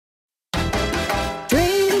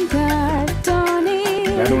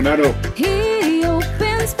Claro. He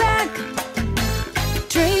opens back.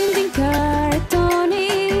 Trading card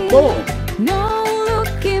Tony. Boom. No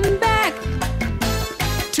looking back.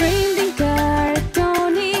 Trading card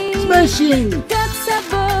Tony. Smashing. That's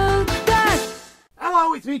about that.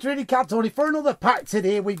 Hello, it's me, Trading Card Tony, for another pack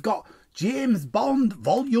today. We've got James Bond,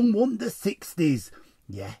 Volume 1, the 60s.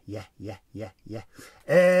 Yeah.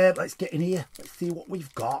 Let's get in here. Let's see what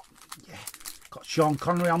we've got. Yeah. Got Sean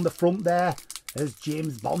Connery on the front there as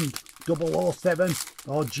James Bond 007,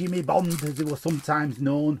 or Jimmy Bond as he was sometimes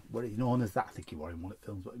known. What is he known as that? I think he was in one of the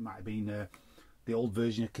films, but it might have been the old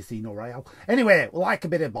version of Casino Royale. Anyway, we like a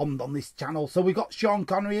bit of Bond on this channel. So we got Sean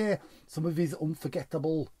Connery here, some of his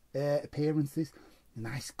unforgettable appearances. A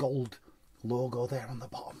nice gold logo there on the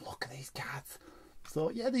bottom. Look at these cards.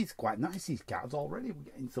 So yeah, these are quite nice, these cards already. We're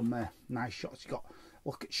getting some nice shots. You got,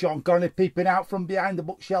 look at Sean Connery peeping out from behind the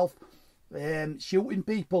bookshelf, shooting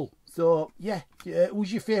people. So yeah,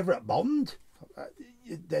 who's your favourite Bond?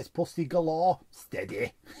 There's Pussy Galore.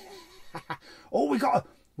 Steady. Oh, we got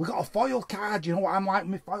a foil card. You know what I'm like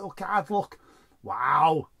with my foil cards? Look,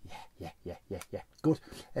 wow. Yeah. Good.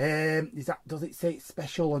 Is that? Does it say it's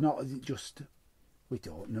special or not? Is it just? We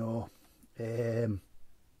don't know. I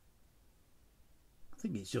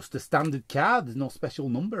think it's just a standard card. There's no special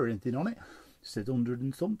number or anything on it. It says 100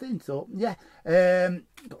 and something. So yeah,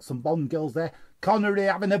 got some Bond girls there. Connery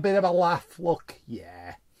having a bit of a laugh. Look,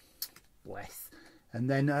 yeah, bless. And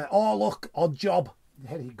then oh look, Odd Job.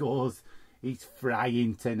 There he goes. He's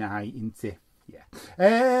frying tonight, isn't he?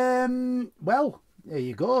 Yeah. Well, there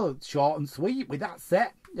you go. Short and sweet with that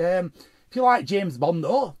set. If you like James Bond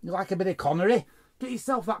though, you like a bit of Connery, get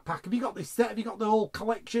yourself that pack. Have you got this set? Have you got the whole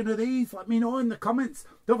collection of these? Let me know in the comments.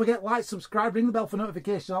 Don't forget, like, subscribe, ring the bell for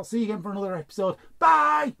notifications. I'll see you again for another episode.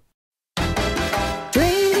 Bye!